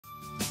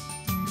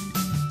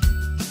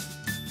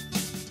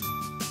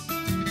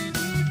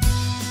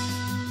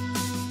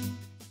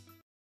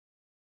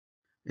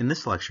In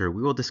this lecture,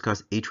 we will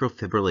discuss atrial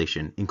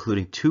fibrillation,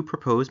 including two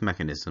proposed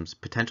mechanisms,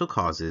 potential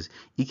causes,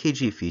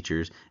 EKG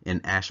features,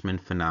 and Ashman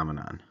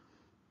phenomenon.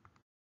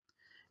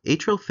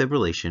 Atrial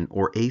fibrillation,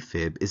 or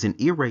AFib, is an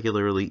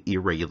irregularly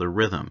irregular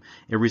rhythm.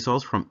 It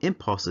results from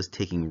impulses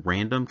taking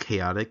random,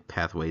 chaotic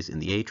pathways in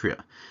the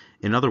atria.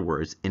 In other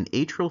words, in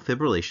atrial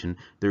fibrillation,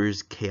 there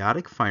is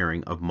chaotic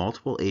firing of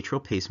multiple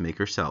atrial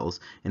pacemaker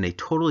cells in a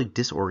totally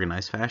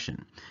disorganized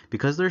fashion.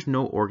 Because there's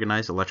no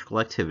organized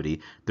electrical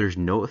activity, there's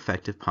no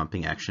effective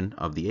pumping action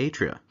of the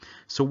atria.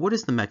 So what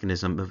is the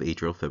mechanism of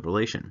atrial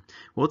fibrillation?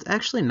 Well, it's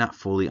actually not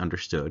fully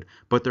understood,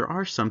 but there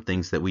are some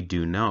things that we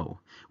do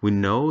know. We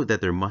know that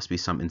there must be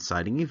some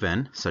inciting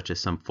event, such as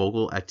some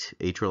focal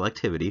atrial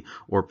activity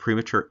or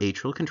premature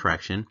atrial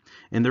contraction,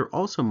 and there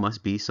also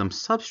must be some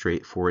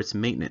substrate for its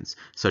maintenance,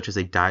 such as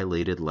a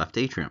dilated left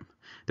atrium.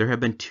 There have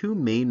been two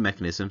main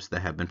mechanisms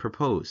that have been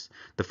proposed.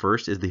 The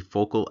first is the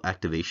focal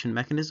activation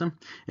mechanism,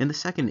 and the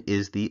second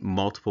is the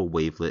multiple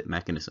wavelet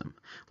mechanism.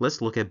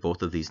 Let's look at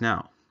both of these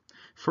now.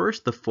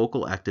 First, the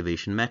focal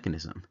activation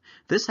mechanism.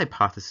 This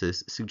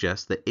hypothesis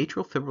suggests that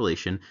atrial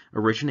fibrillation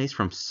originates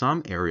from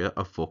some area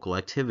of focal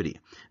activity.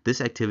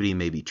 This activity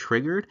may be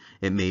triggered,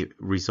 it may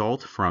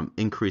result from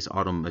increased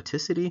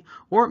automaticity,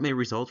 or it may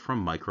result from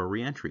micro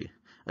reentry.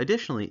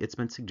 Additionally, it's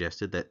been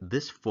suggested that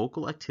this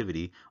focal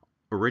activity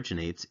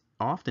originates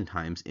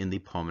oftentimes in the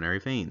pulmonary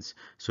veins.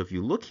 So if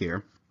you look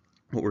here,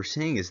 what we're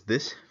seeing is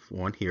this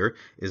one here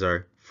is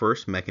our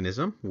first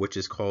mechanism, which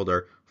is called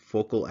our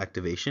focal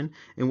activation,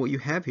 and what you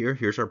have here,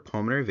 here's our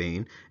pulmonary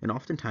vein, and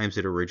oftentimes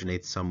it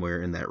originates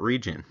somewhere in that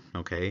region,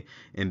 okay?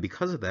 And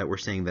because of that, we're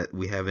saying that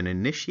we have an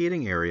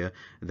initiating area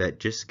that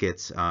just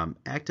gets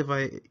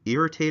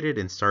irritated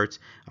and starts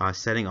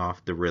setting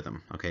off the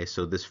rhythm, okay?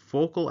 So this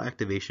focal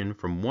activation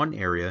from one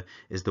area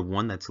is the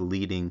one that's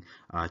leading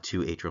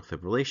to atrial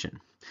fibrillation.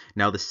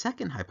 Now, the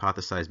second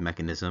hypothesized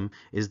mechanism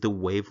is the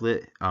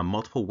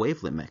multiple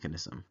wavelet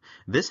mechanism.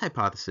 This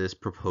hypothesis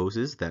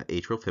proposes that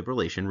atrial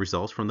fibrillation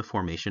results from the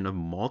formation of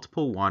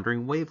multiple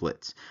wandering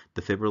wavelets.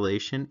 The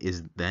fibrillation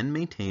is then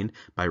maintained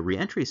by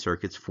reentry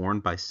circuits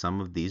formed by some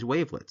of these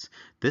wavelets.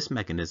 This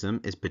mechanism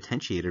is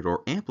potentiated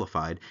or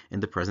amplified in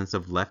the presence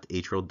of left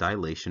atrial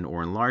dilation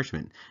or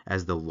enlargement,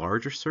 as the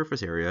larger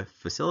surface area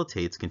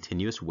facilitates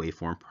continuous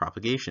waveform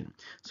propagation.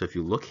 So if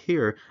you look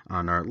here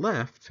on our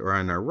left or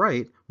on our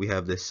right, we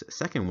have this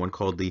second one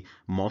called the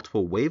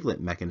multiple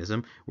wavelet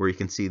mechanism, where you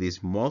can see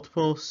these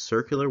multiple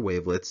circular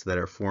wavelets that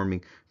are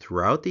forming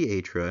throughout the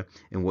atria,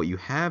 and what you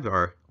have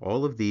are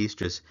all of these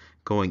just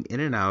going in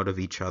and out of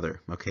each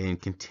other, okay,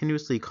 and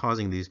continuously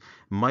causing these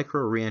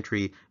micro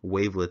reentry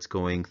wavelets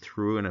going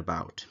through and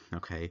about,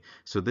 okay.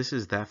 So this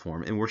is that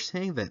form, and we're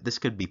saying that this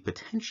could be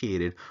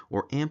potentiated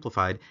or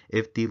amplified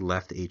if the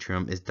left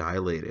atrium is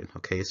dilated,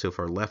 okay. So if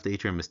our left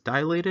atrium is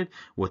dilated,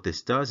 what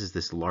this does is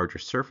this larger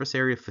surface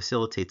area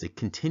facilitates a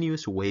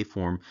continuous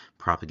waveform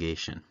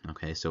propagation,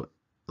 okay. So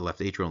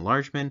left atrial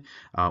enlargement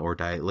or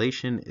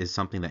dilation is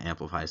something that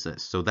amplifies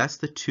this. So that's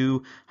the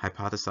two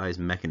hypothesized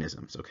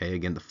mechanisms, okay?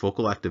 Again, the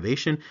focal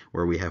activation,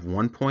 where we have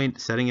one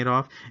point setting it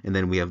off, and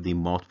then we have the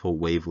multiple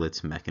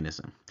wavelets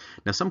mechanism.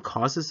 Now, some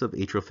causes of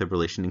atrial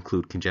fibrillation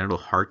include congenital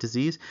heart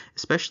disease,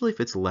 especially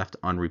if it's left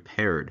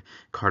unrepaired.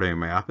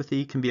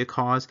 Cardiomyopathy can be a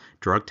cause,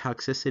 drug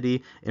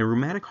toxicity, and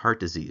rheumatic heart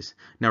disease.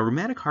 Now,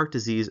 rheumatic heart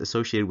disease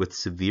associated with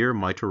severe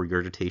mitral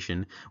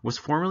regurgitation was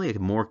formerly a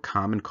more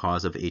common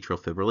cause of atrial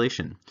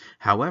fibrillation.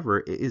 However,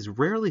 it is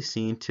rarely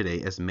seen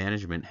today as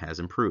management has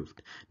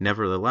improved.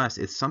 Nevertheless,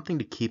 it's something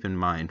to keep in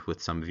mind with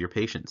some of your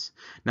patients.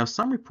 Now,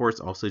 some reports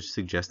also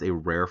suggest a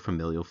rare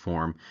familial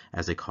form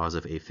as a cause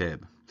of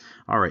AFib.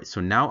 Alright,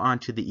 so now on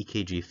to the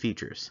EKG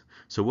features.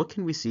 So what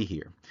can we see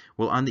here?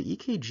 Well, on the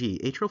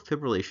EKG, atrial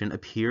fibrillation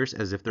appears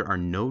as if there are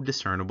no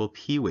discernible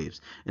P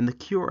waves, and the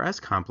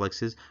QRS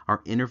complexes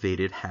are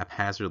innervated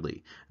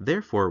haphazardly.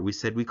 Therefore, we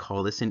said we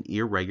call this an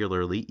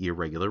irregularly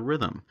irregular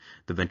rhythm.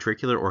 The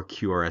ventricular or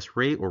QRS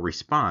rate or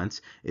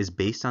response is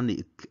based on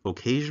the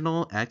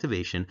occasional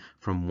activation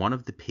from one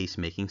of the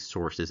pacemaking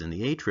sources in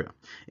the atria.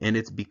 And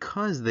it's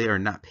because they are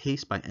not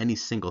paced by any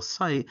single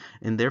site,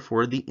 and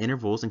therefore the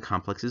intervals and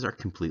complexes are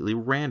completely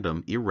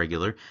random,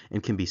 irregular,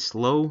 and can be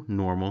slow,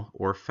 normal,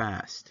 or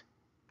fast.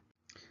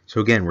 So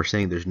again, we're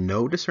saying there's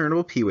no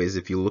discernible P waves.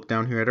 If you look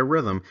down here at a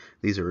rhythm,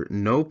 these are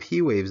no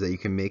P waves that you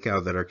can make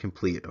out that are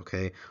complete,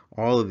 okay?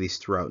 All of these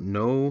throughout,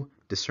 no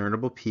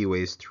discernible P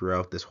waves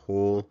throughout this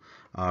whole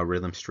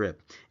rhythm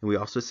strip. And we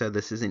also said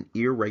this is an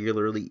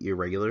irregularly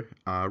irregular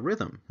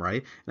rhythm,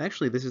 right? And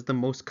actually, this is the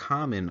most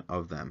common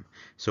of them.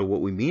 So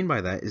what we mean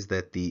by that is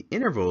that the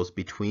intervals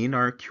between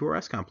our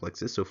QRS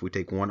complexes, so if we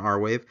take one R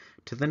wave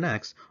to the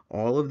next,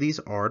 all of these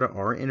R to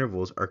R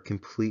intervals are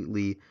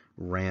completely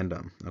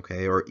random,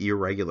 okay, or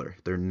irregular.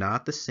 They're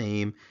not the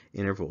same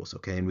intervals,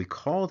 okay, and we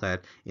call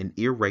that an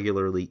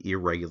irregularly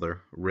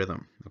irregular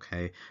rhythm,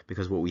 okay,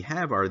 because what we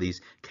have are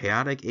these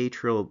chaotic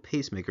atrial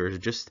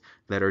pacemakers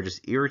that are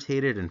just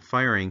irritated and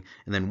firing,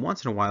 and then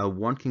once in a while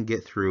one can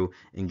get through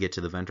and get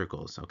to the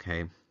ventricles,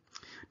 okay.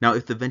 Now,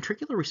 if the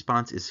ventricular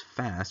response is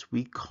fast,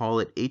 we call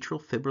it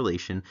atrial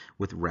fibrillation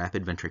with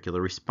rapid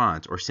ventricular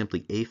response, or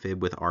simply AFib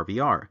with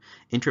RVR.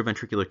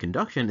 Intraventricular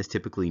conduction is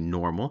typically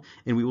normal,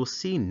 and we will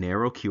see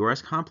narrow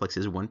QRS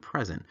complexes when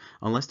present,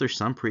 unless there's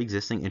some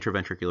pre-existing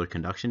intraventricular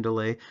conduction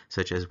delay,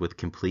 such as with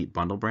complete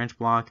bundle branch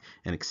block,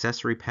 an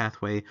accessory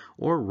pathway,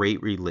 or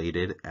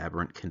rate-related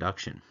aberrant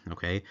conduction.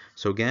 Okay,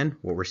 so again,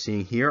 what we're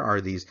seeing here are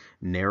these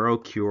narrow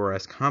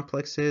QRS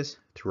complexes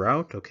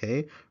throughout,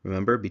 okay?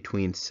 Remember,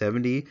 between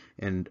 70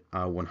 and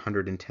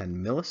 110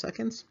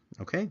 milliseconds,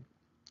 okay?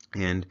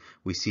 And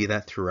we see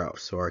that throughout.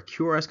 So our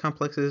QRS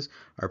complexes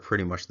are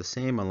pretty much the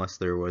same unless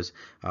there was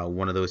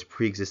one of those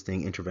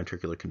pre-existing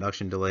intraventricular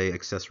conduction delay,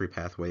 accessory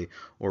pathway,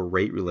 or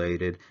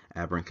rate-related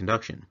aberrant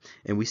conduction.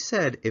 And we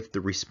said if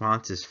the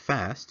response is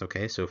fast,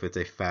 okay, so if it's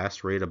a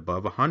fast rate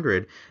above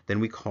 100, then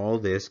we call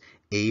this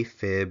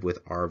AFib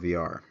with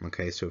RVR.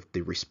 Okay, so if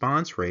the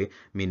response rate,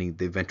 meaning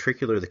the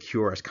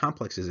QRS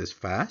complexes, is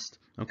fast,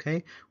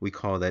 okay, we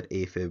call that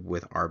AFib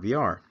with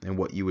RVR. And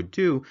what you would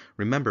do,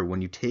 remember,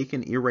 when you take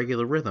an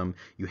irregular rhythm,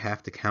 you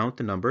have to count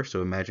the number.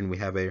 So imagine we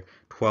have a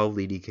 12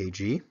 lead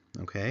EKG,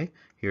 okay?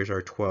 Here's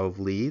our 12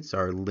 leads,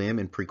 our limb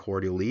and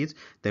precordial leads.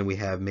 Then we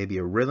have maybe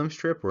a rhythm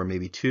strip or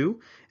maybe two.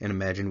 And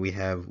imagine we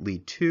have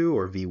lead 2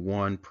 or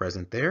V1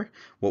 present there.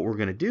 What we're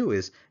going to do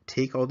is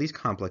take all these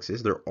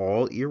complexes. They're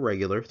all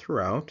irregular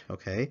throughout,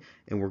 okay?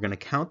 And we're going to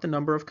count the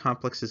number of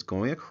complexes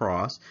going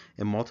across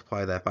and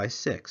multiply that by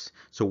 6.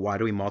 So why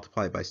do we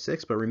multiply it by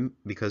 6?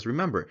 Because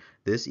remember,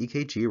 this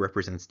EKG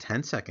represents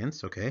 10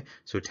 seconds, okay?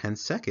 So 10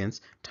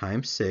 seconds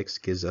times 6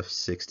 gives us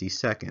 60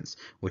 seconds,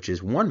 which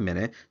is 1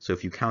 minute. So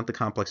if you count the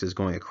complexes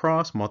going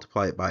across,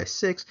 multiply it by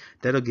 6,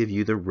 that'll give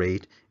you the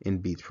rate in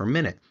beats per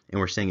minute. And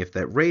we're saying if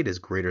that rate is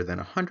greater than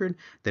 100,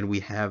 then we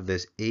have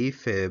this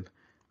AFib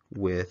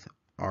with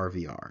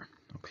RVR.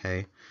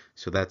 Okay,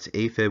 so that's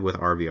AFib with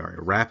RVR,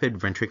 rapid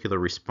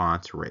ventricular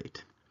response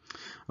rate.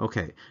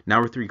 Okay,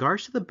 now with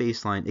regards to the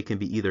baseline, it can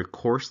be either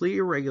coarsely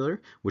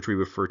irregular, which we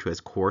refer to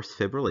as coarse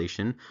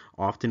fibrillation,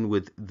 often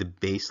with the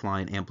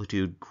baseline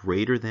amplitude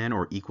greater than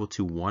or equal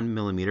to 1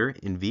 millimeter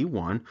in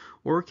V1,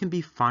 or it can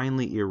be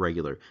finely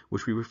irregular,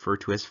 which we refer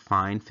to as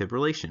fine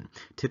fibrillation,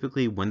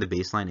 typically when the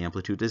baseline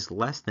amplitude is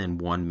less than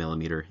 1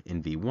 millimeter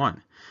in V1.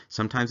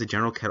 Sometimes a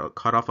general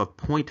cutoff of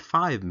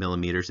 0.5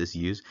 millimeters is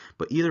used,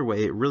 but either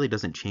way, it really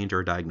doesn't change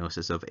our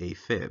diagnosis of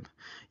AFib.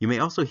 You may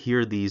also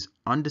hear these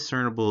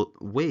undiscernible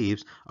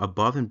waves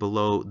above and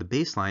below the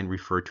baseline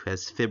referred to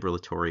as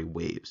fibrillatory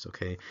waves.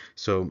 Okay,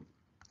 so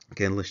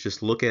again, let's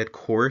just look at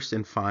coarse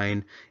and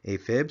fine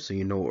AFib so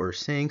you know what we're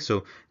saying.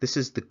 So this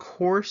is the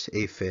coarse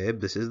AFib,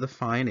 this is the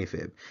fine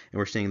AFib. And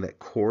we're saying that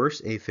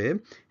coarse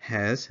AFib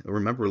has,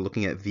 remember we're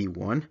looking at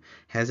V1,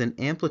 has an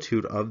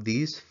amplitude of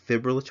these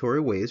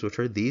fibrillatory waves, which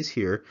are these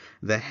here,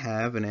 that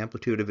have an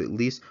amplitude of at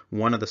least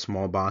one of the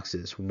small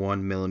boxes,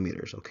 1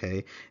 millimeters,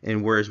 okay?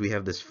 And whereas we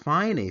have this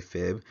fine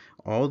AFib,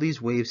 all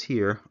these waves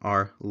here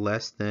are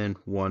less than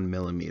 1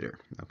 millimeter,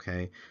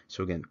 okay?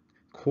 So again,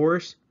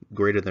 coarse,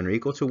 greater than or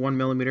equal to 1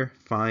 millimeter,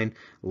 fine,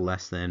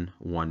 less than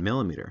 1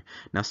 millimeter.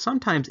 Now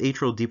sometimes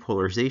atrial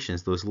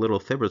depolarizations, those little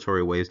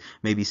fibrillatory waves,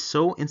 may be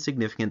so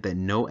insignificant that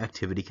no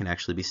activity can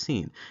actually be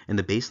seen, and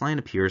the baseline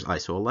appears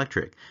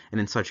isoelectric.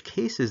 And in such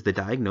cases, the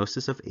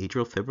diagnosis of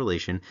atrial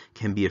fibrillation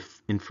can be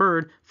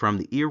inferred from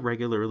the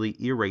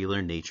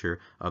irregular nature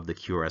of the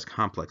QRS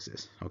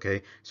complexes.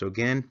 Okay, so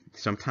again,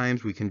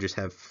 sometimes we can just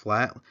have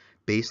flat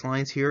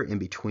baselines here in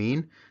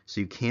between, so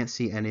you can't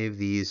see any of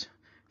these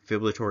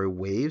fibrillatory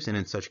waves, and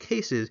in such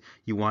cases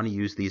you want to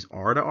use these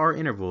R to R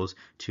intervals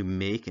to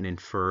make and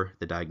infer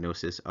the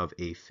diagnosis of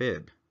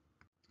AFib.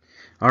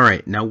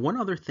 Alright, now one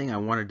other thing I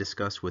want to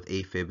discuss with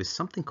AFib is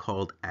something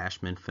called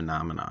Ashman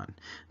phenomenon.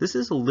 This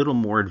is a little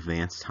more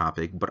advanced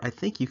topic, but I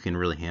think you can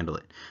really handle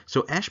it.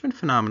 So Ashman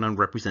phenomenon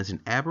represents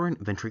an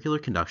aberrant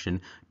ventricular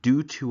conduction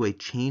due to a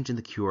change in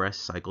the QRS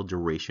cycle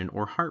duration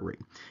or heart rate.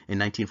 In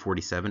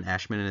 1947,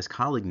 Ashman and his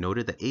colleague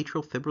noted that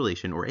atrial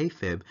fibrillation or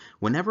AFib,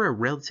 whenever a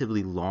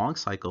relatively long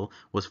cycle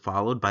was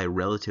followed by a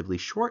relatively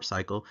short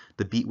cycle,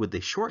 the beat with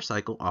the short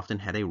cycle often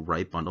had a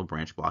right bundle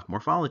branch block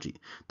morphology.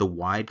 The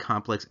wide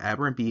complex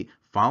aberrant beat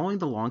following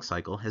the long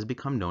cycle has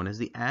become known as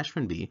the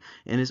Ashman beat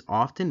and is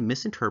often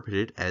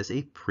misinterpreted as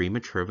a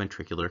premature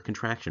ventricular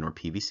contraction or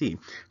PVC.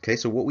 Okay,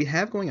 so what we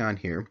have going on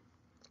here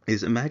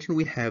is imagine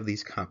we have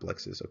these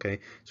complexes, okay?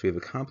 So we have a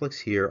complex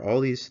here,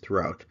 all these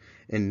throughout,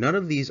 and none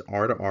of these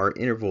R to R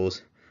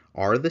intervals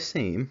are the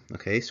same,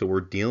 okay? So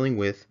we're dealing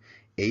with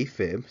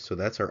AFib, so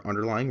that's our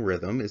underlying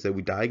rhythm, is that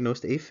we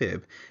diagnosed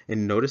AFib,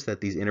 and notice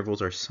that these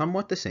intervals are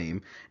somewhat the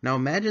same. Now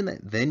imagine that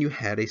then you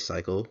had a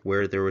cycle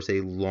where there was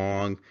a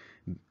long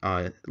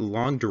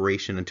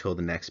duration until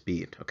the next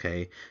beat,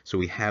 okay? So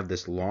we have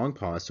this long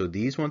pause, so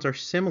these ones are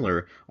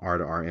similar R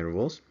to R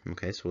intervals,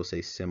 okay? So we'll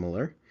say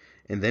similar.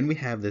 And then we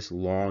have this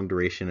long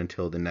duration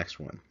until the next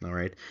one, all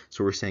right?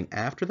 So we're saying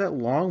after that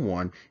long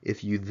one,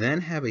 if you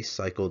then have a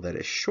cycle that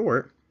is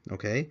short,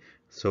 okay,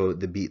 so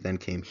the beat then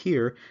came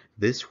here,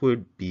 this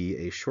would be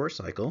a short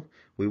cycle.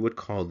 We would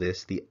call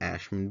this the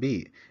Ashman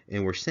beat.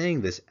 And we're saying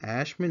this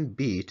Ashman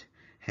beat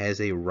has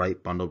a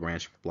right bundle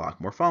branch block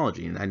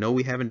morphology. And I know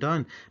we haven't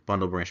done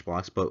bundle branch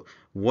blocks, but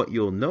what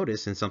you'll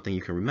notice, and something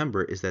you can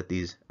remember, is that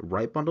these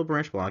right bundle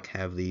branch block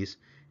have these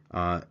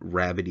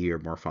rabbit ear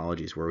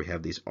morphologies, where we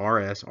have these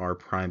RS-R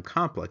prime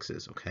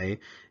complexes, okay?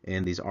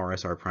 And these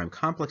RS-R prime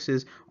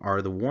complexes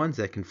are the ones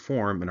that can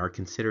form and are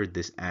considered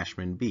this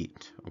Ashman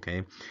beat,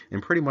 okay?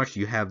 And pretty much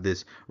you have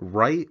this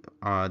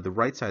the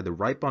right side, the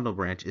right bundle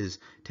branch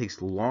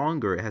takes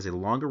longer, it has a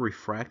longer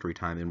refractory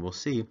time, and we'll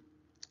see.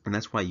 And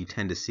that's why you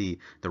tend to see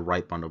the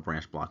right bundle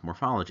branch block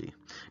morphology.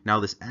 Now,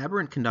 this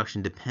aberrant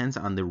conduction depends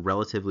on the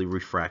relatively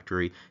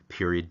refractory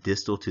period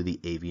distal to the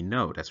AV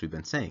node, as we've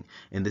been saying.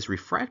 And this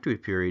refractory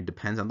period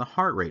depends on the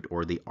heart rate,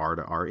 or the R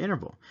to R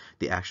interval.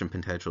 The action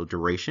potential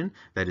duration,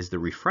 that is the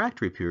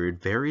refractory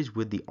period, varies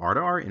with the R to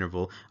R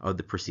interval of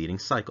the preceding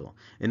cycle.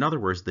 In other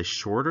words, the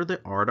shorter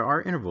the R to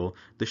R interval,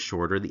 the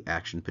shorter the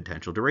action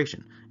potential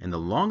duration. And the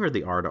longer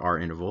the R to R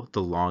interval,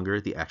 the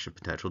longer the action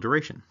potential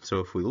duration.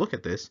 So if we look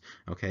at this,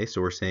 okay, so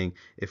we're saying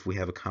if we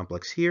have a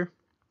complex here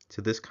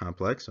to this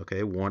complex,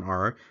 okay, one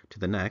R to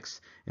the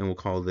next, and we'll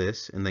call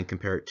this, and then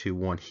compare it to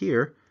one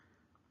here,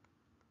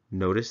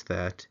 notice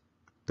that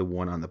the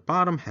one on the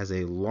bottom has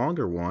a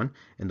longer one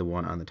and the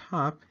one on the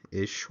top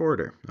is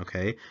shorter,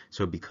 okay?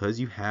 So because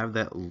you have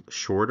that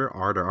shorter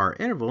R to R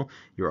interval,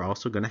 you're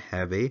also going to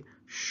have a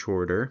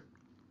shorter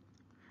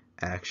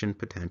action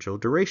potential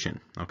duration,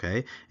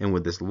 okay? And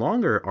with this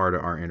longer R to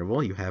R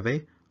interval, you have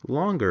a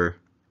longer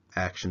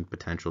action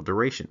potential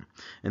duration.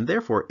 And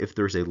therefore, if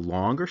there's a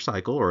longer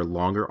cycle or a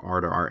longer R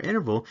to R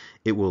interval,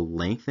 it will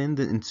lengthen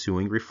the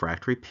ensuing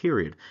refractory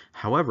period.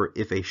 However,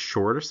 if a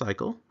shorter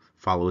cycle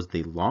follows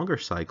the longer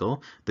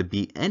cycle, the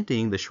beat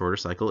ending the shorter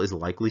cycle is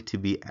likely to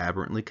be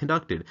aberrantly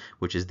conducted,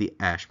 which is the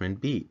Ashman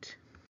beat.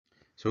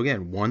 So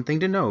again, one thing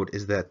to note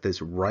is that this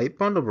right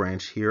bundle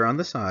branch here on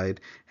the side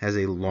has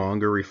a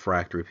longer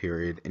refractory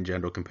period in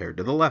general compared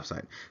to the left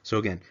side. So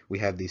again, we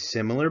have these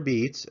similar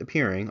beats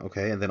appearing,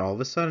 okay, and then all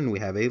of a sudden we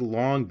have a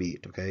long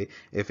beat, okay?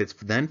 If it's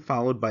then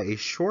followed by a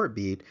short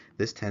beat,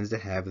 this tends to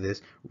have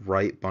this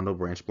right bundle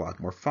branch block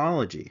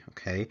morphology,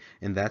 okay?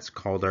 And that's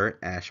called our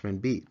Ashman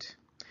beat.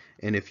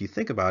 And if you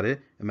think about it,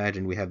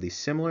 imagine we have these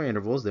similar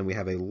intervals, then we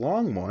have a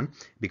long one.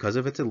 Because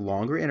if it's a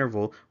longer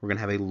interval, we're going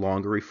to have a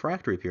longer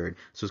refractory period.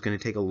 So it's going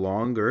to take a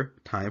longer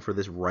time for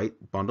this right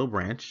bundle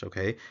branch,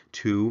 okay,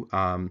 to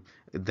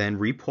then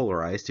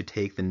repolarize to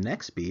take the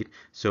next beat.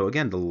 So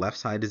again, the left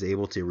side is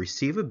able to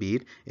receive a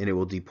beat and it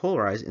will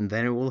depolarize, and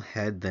then it will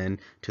head then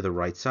to the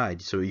right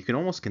side. So you can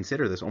almost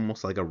consider this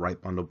almost like a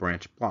right bundle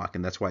branch block,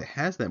 and that's why it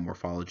has that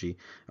morphology,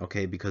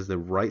 okay, because the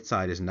right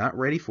side is not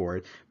ready for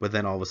it, but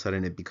then all of a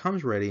sudden it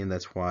becomes ready, and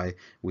that's why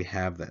we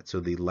have that. So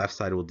the left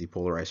side will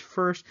depolarize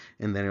first,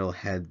 and then it'll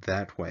head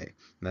that way.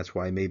 And that's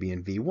why maybe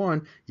in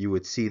V1 you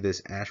would see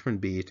this Ashman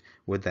beat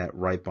with that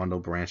right bundle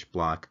branch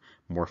block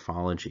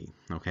morphology.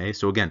 Okay,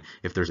 so again,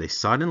 if there's a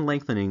sudden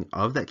lengthening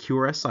of that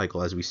QRS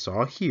cycle, as we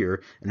saw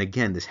here, and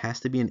again, this has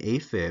to be an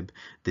AFib,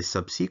 the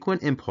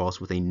subsequent impulse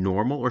with a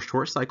normal or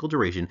short cycle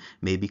duration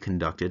may be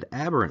conducted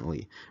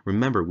aberrantly.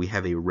 Remember, we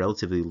have a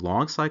relatively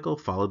long cycle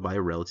followed by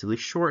a relatively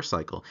short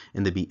cycle,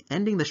 and the beat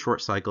ending the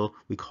short cycle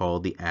we call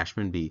the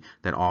Ashman beat,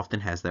 that often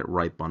has that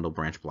right bundle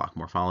branch block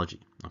morphology.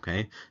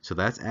 Okay, so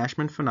that's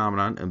Ashman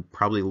phenomenon, and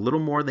probably a little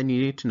more than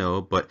you need to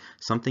know, but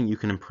something you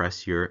can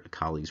impress your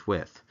colleagues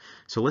with.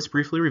 So let's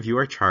briefly review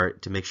our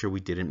chart to make sure we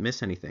didn't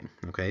miss anything.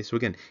 Okay, so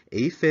again,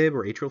 AFib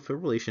or atrial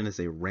fibrillation is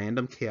a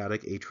random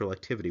chaotic atrial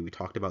activity. We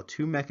talked about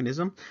two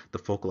mechanisms, the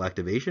focal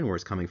activation, where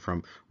it's coming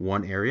from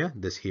one area,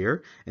 this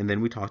here, and then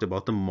we talked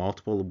about the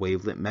multiple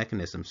wavelet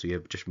mechanism. So you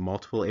have just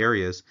multiple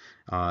areas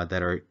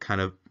that are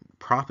kind of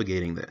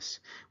propagating this.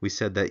 We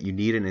said that you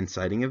need an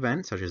inciting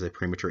event, such as a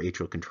premature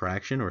atrial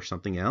contraction or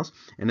something else,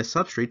 and a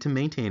substrate to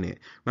maintain it.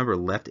 Remember,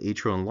 left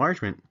atrial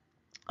enlargement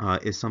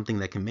is something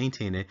that can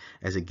maintain it,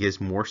 as it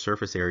gives more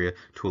surface area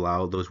to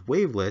allow those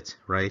wavelets,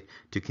 right,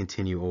 to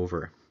continue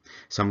over.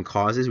 Some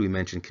causes, we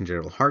mentioned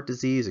congenital heart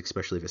disease,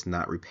 especially if it's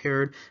not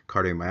repaired,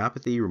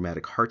 cardiomyopathy,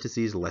 rheumatic heart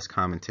disease, less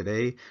common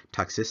today,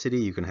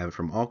 toxicity, you can have it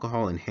from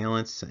alcohol,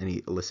 inhalants,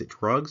 any illicit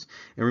drugs,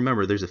 and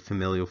remember, there's a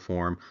familial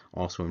form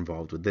also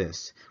involved with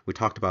this. We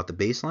talked about the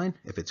baseline,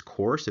 if it's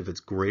coarse, if it's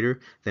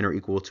greater than or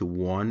equal to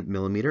 1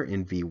 millimeter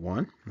in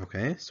V1,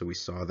 okay, so we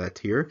saw that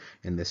here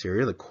in this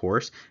area, the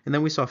coarse, and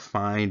then we saw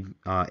fine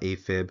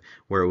AFib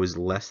where it was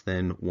less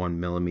than 1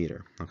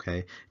 millimeter,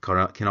 okay.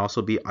 Can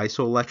also be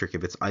isoelectric.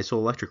 If it's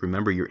isoelectric,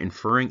 remember, you're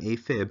inferring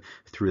AFib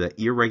through that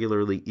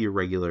irregular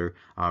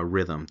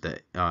rhythm,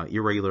 that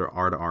irregular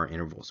R to R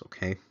intervals,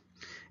 okay?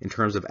 In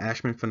terms of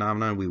Ashman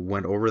phenomenon, we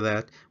went over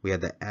that. We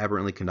had the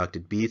aberrantly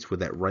conducted beats with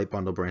that right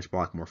bundle branch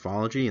block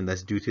morphology, and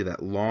that's due to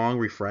that long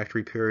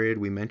refractory period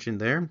we mentioned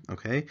there,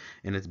 okay?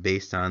 And it's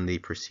based on the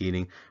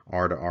preceding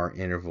R to R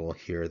interval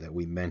here that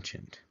we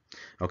mentioned.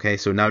 Okay,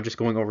 so now just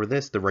going over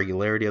this, the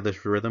regularity of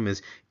this rhythm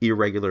is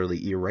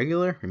irregularly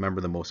irregular.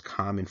 Remember the most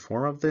common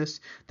form of this.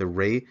 The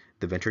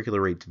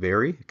ventricular rates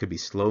vary. It could be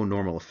slow,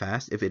 normal, or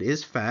fast. If it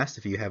is fast,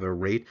 if you have a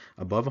rate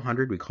above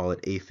 100, we call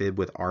it AFib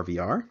with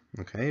RVR.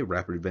 Okay,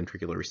 rapid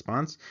ventricular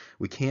response.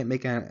 We can't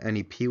make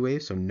any P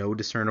waves, so no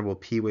discernible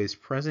P waves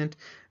present.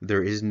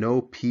 There is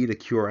no P to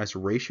QRS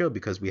ratio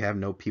because we have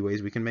no P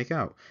waves we can make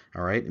out.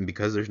 All right, and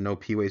because there's no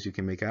P waves we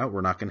can make out, we're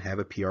not going to have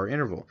a PR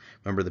interval.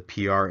 Remember, the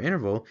PR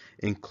interval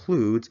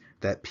includes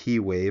that P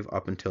wave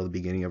up until the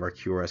beginning of our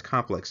QRS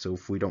complex. So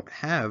if we don't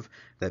have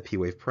that P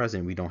wave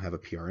present, we don't have a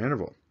PR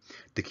interval.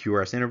 The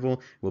QRS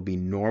interval will be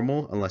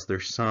normal unless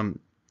there's some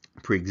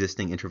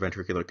pre-existing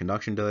intraventricular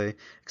conduction delay,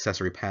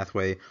 accessory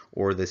pathway,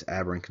 or this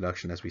aberrant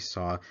conduction as we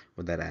saw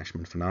with that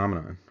Ashman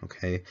phenomenon.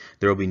 Okay,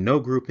 there will be no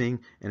grouping,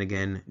 and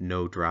again,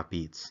 no drop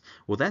beats.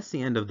 Well, that's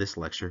the end of this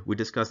lecture. We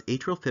discussed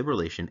atrial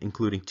fibrillation,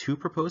 including 2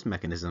 proposed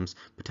mechanisms,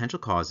 potential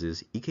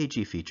causes,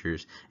 EKG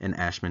features, and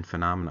Ashman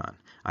phenomenon.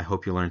 I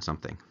hope you learned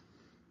something.